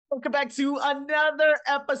Welcome back to another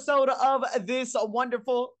episode of this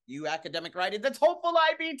wonderful You Academic Writing, the TOEFL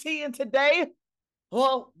iBT. And today,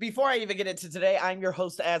 well, before I even get into today, I'm your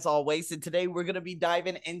host as always. And today we're going to be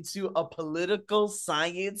diving into a political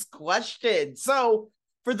science question. So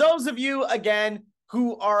for those of you, again,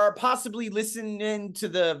 who are possibly listening to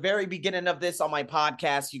the very beginning of this on my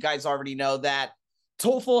podcast, you guys already know that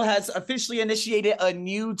TOEFL has officially initiated a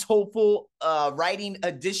new TOEFL writing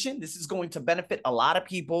edition. This is going to benefit a lot of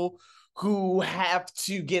people who have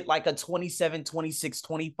to get like a 27, 26,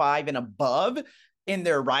 25 and above in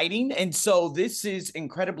their writing. And so this is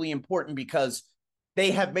incredibly important because they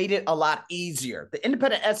have made it a lot easier. The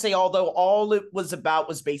independent essay, although all it was about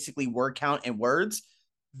was basically word count and words,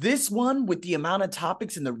 this one with the amount of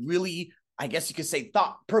topics and the really, I guess you could say,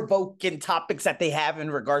 thought-provoking topics that they have in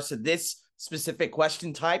regards to this specific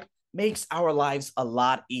question type makes our lives a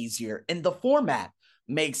lot easier. And the format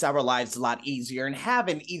makes our lives a lot easier. And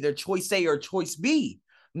having either choice A or choice B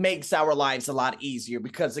makes our lives a lot easier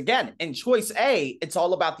because, again, in choice A, it's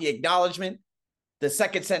all about the acknowledgement. The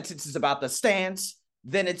second sentence is about the stance.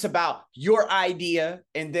 Then it's about your idea.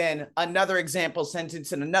 And then another example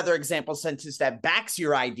sentence and another example sentence that backs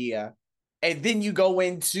your idea. And then you go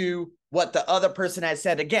into what the other person has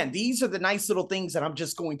said. Again, these are the nice little things that I'm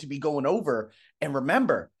just going to be going over. And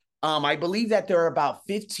remember, I believe that there are about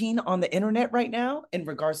 15 on the internet right now in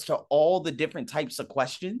regards to all the different types of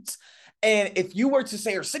questions. And if you were to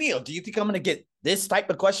say, Arsenio, do you think I'm going to get this type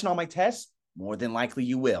of question on my test? More than likely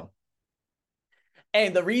you will.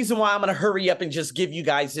 And the reason why I'm going to hurry up and just give you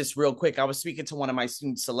guys this real quick, I was speaking to one of my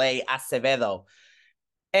students, Soleil Acevedo,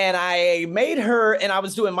 and I made her, and I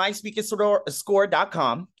was doing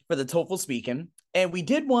myspeakingscore.com for the TOEFL speaking. And we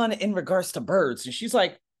did one in regards to birds. And she's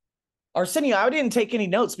like, Arsenio, I didn't take any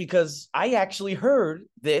notes because I actually heard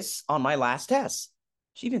this on my last test.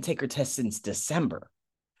 She didn't take her test since December.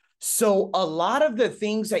 So a lot of the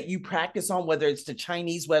things that you practice on, whether it's the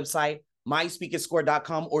Chinese website,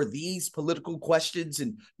 myspeakingscore.com, or these political questions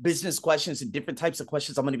and business questions and different types of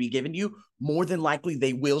questions I'm going to be giving you, more than likely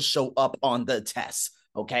they will show up on the test.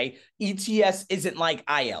 Okay. ETS isn't like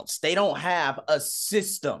IELTS. They don't have a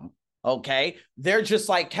system. Okay. They're just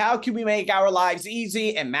like, how can we make our lives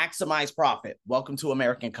easy and maximize profit? Welcome to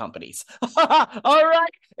American companies. All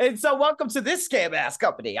right. And so welcome to this scam ass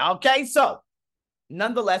company. Okay. So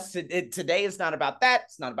nonetheless, today is not about that.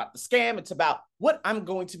 It's not about the scam. It's about what I'm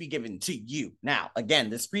going to be giving to you. Now, again,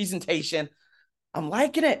 this presentation, I'm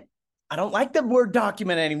liking it. I don't like the Word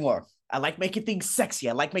document anymore. I like making things sexy.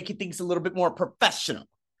 I like making things a little bit more professional.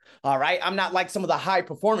 All right. I'm not like some of the high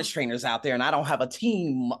performance trainers out there, and I don't have a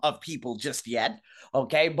team of people just yet.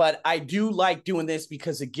 Okay. But I do like doing this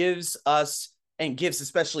because it gives us and gives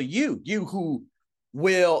especially you who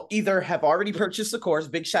will either have already purchased the course.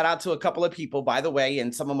 Big shout out to a couple of people, by the way,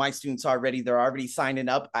 and some of my students they're already signing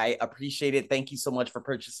up. I appreciate it. Thank you so much for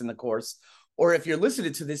purchasing the course. Or if you're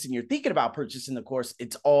listening to this and you're thinking about purchasing the course,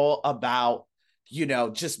 it's all about,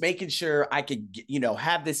 just making sure I could,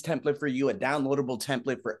 have this template for you, a downloadable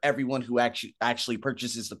template for everyone who actually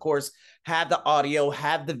purchases the course, have the audio,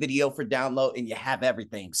 have the video for download, and you have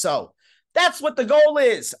everything. So that's what the goal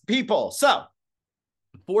is, people. So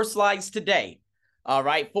 4 slides today. All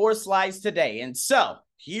right, 4 slides today. And so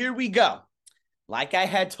here we go. Like I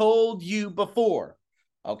had told you before,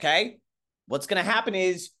 okay, what's going to happen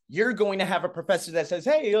is you're going to have a professor that says,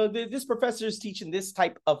 hey, this professor is teaching this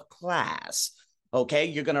type of class. Okay,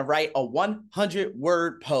 you're going to write a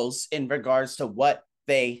 100-word post in regards to what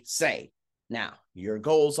they say. Now, your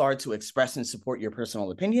goals are to express and support your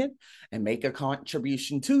personal opinion and make a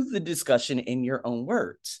contribution to the discussion in your own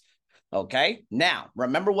words. Okay, now,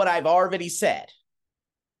 remember what I've already said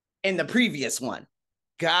in the previous one.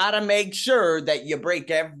 Gotta make sure that you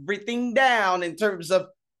break everything down in terms of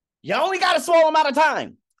you only got a small amount of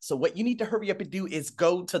time. So what you need to hurry up and do is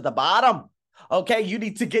go to the bottom. Okay, you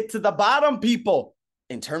need to get to the bottom, people.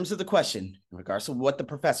 In terms of the question, in regards to what the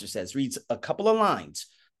professor says, reads a couple of lines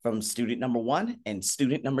from student number 1 and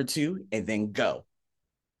student number 2, and then go.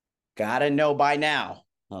 Gotta know by now,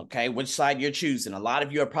 okay, which side you're choosing. A lot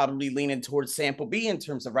of you are probably leaning towards sample B in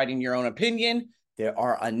terms of writing your own opinion. There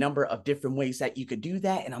are a number of different ways that you could do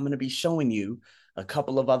that, and I'm going to be showing you a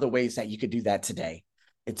couple of other ways that you could do that today.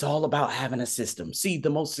 It's all about having a system. See,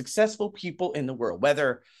 the most successful people in the world,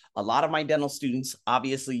 whether a lot of my dental students,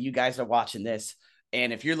 obviously you guys are watching this,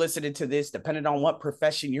 and if you're listening to this, depending on what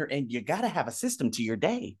profession you're in, you got to have a system to your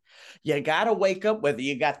day. You got to wake up, whether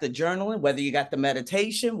you got the journaling, whether you got the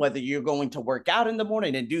meditation, whether you're going to work out in the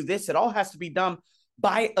morning and do this, it all has to be done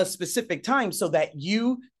by a specific time so that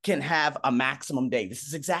you can have a maximum day. This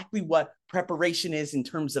is exactly what preparation is in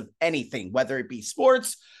terms of anything, whether it be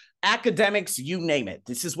sports, academics, you name it.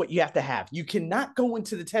 This is what you have to have. You cannot go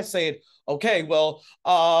into the test saying, okay, well,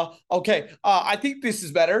 I think this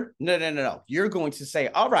is better. No. You're going to say,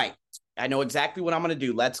 all right, I know exactly what I'm going to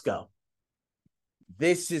do. Let's go.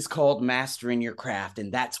 This is called mastering your craft,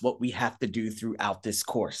 and that's what we have to do throughout this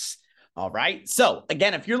course. All right. So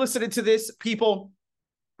again, if you're listening to this, people,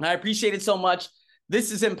 I appreciate it so much.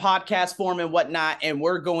 This is in podcast form and whatnot, and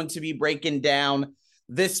we're going to be breaking down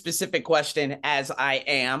this specific question as I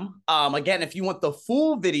am. Again, if you want the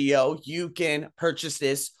full video, you can purchase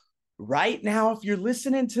this right now. If you're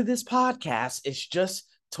listening to this podcast, it's just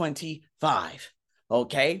 $25.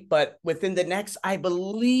 Okay. But within the next, I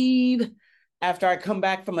believe, after I come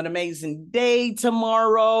back from an amazing day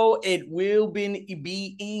tomorrow, it will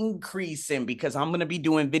be increasing because I'm going to be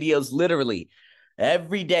doing videos literally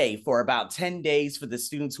every day for about 10 days for the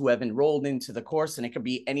students who have enrolled into the course, and it could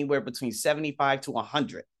be anywhere between 75 to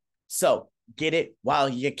 100. So get it while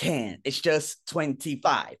you can. It's just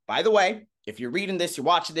 25. By the way, if you're reading this, you're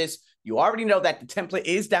watching this, you already know that the template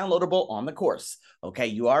is downloadable on the course. Okay,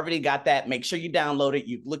 you already got that. Make sure you download it.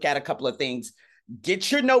 You look at a couple of things.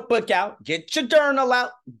 Get your notebook out, get your journal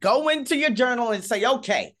out, go into your journal and say,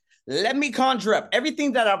 okay, let me conjure up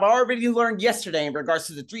everything that I've already learned yesterday in regards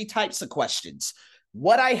to the 3 types of questions.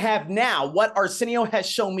 What I have now, what Arsenio has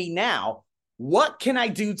shown me now, what can I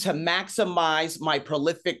do to maximize my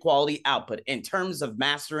prolific quality output in terms of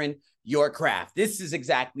mastering your craft? This is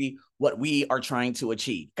exactly what we are trying to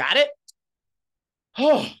achieve. Got it?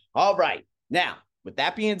 Oh, all right. Now, with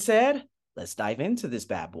that being said, let's dive into this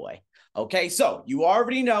bad boy. Okay, so you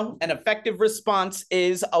already know an effective response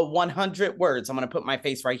is a 100 words. I'm going to put my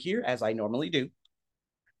face right here as I normally do.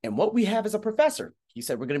 And what we have is a professor. He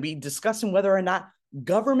said we're going to be discussing whether or not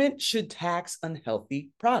government should tax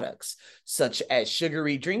unhealthy products, such as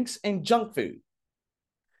sugary drinks and junk food.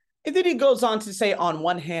 And then he goes on to say, on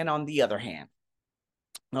one hand, on the other hand.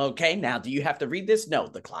 Okay, now do you have to read this? No,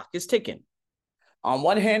 the clock is ticking. On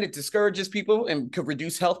one hand, it discourages people and could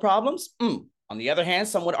reduce health problems. On the other hand,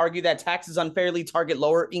 some would argue that taxes unfairly target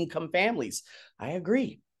lower income families. I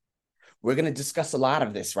agree. We're going to discuss a lot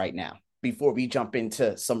of this right now before we jump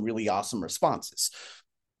into some really awesome responses.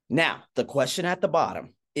 Now, the question at the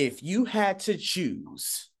bottom, if you had to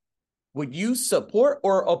choose, would you support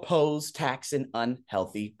or oppose taxing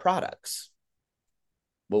unhealthy products?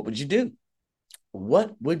 What would you do?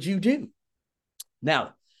 What would you do?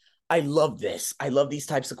 Now, I love this. I love these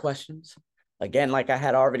types of questions. Again, like I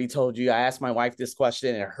had already told you, I asked my wife this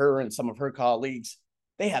question, and her and some of her colleagues,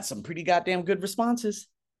 they had some pretty goddamn good responses.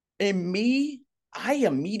 And me, I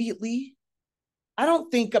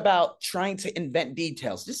don't think about trying to invent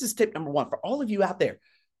details. This is tip number 1 for all of you out there.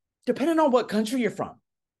 Depending on what country you're from,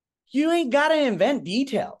 you ain't got to invent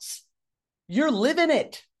details. You're living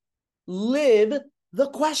it. Live the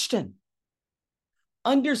question.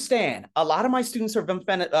 Understand, a lot of my students are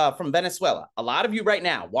from Venezuela. A lot of you right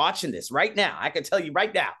now watching this right now, I can tell you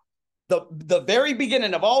right now, the very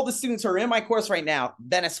beginning of all the students who are in my course right now,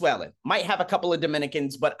 Venezuelan. Might have a couple of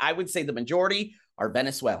Dominicans, but I would say the majority are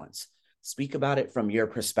Venezuelans. Speak about it from your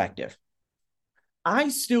perspective. I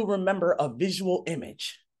still remember a visual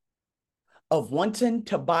image of wanting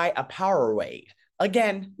to buy a Powerade.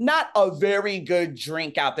 Again, not a very good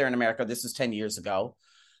drink out there in America. This is 10 years ago.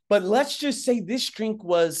 But let's just say this drink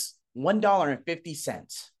was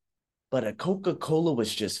 $1.50, but a Coca-Cola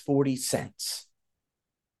was just 40 cents.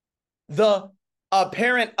 The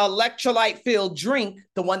apparent electrolyte-filled drink,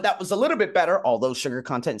 the one that was a little bit better, although sugar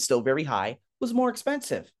content is still very high, was more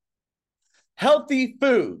expensive. Healthy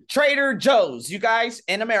food, Trader Joe's. You guys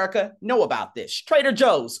in America know about this. Trader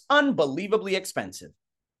Joe's, unbelievably expensive.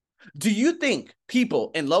 Do you think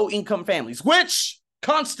people in low-income families, which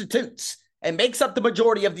constitutes and makes up the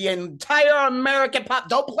majority of the entire American pop.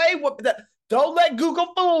 Don't play with that. Don't let Google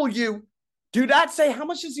fool you. Do not say, how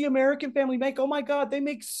much does the American family make? Oh my God, they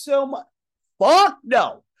make so much. Fuck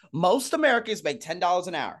no. Most Americans make $10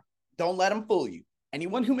 an hour. Don't let them fool you.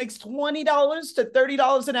 Anyone who makes $20 to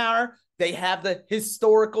 $30 an hour, they have the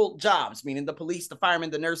historical jobs, meaning the police, the firemen,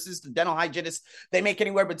 the nurses, the dental hygienists. They make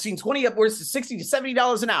anywhere between $20 upwards to $60 to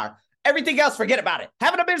 $70 an hour. Everything else, forget about it.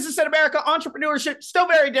 Having a business in America, entrepreneurship, still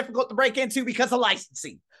very difficult to break into because of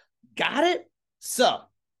licensing. Got it? So,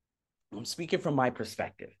 I'm speaking from my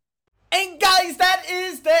perspective. And guys, that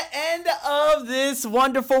is the end of this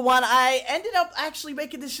wonderful one. I ended up actually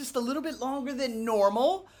making this just a little bit longer than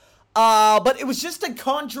normal. But it was just to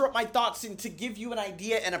conjure up my thoughts and to give you an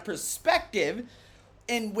idea and a perspective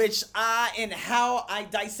in which and how I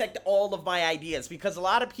dissect all of my ideas, because a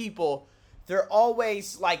lot of people, they're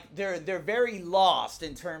always like, they're very lost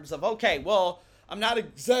in terms of, okay, well, I'm not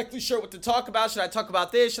exactly sure what to talk about. Should I talk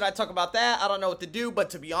about this? Should I talk about that? I don't know what to do. But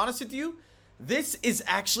to be honest with you, this is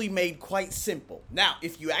actually made quite simple. Now,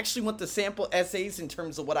 if you actually want the sample essays in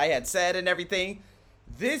terms of what I had said and everything,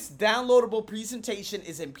 this downloadable presentation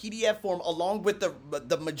is in PDF form along with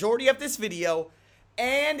the majority of this video,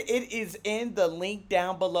 and it is in the link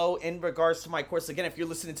down below in regards to my course. Again, if you're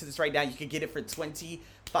listening to this right now, you can get it for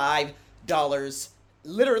 $25.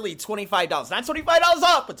 Literally $25. Not $25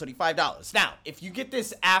 off, but $25. Now, if you get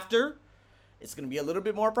this after, it's going to be a little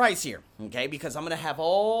bit more pricier, okay? Because I'm going to have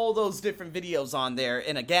all those different videos on there.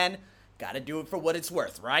 And again, got to do it for what it's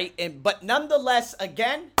worth, right? But nonetheless,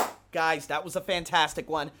 again, guys, that was a fantastic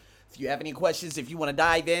one. If you have any questions, if you want to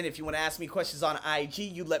dive in, if you want to ask me questions on IG,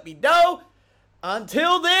 you let me know.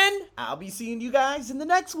 Until then, I'll be seeing you guys in the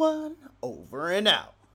next one. Over and out.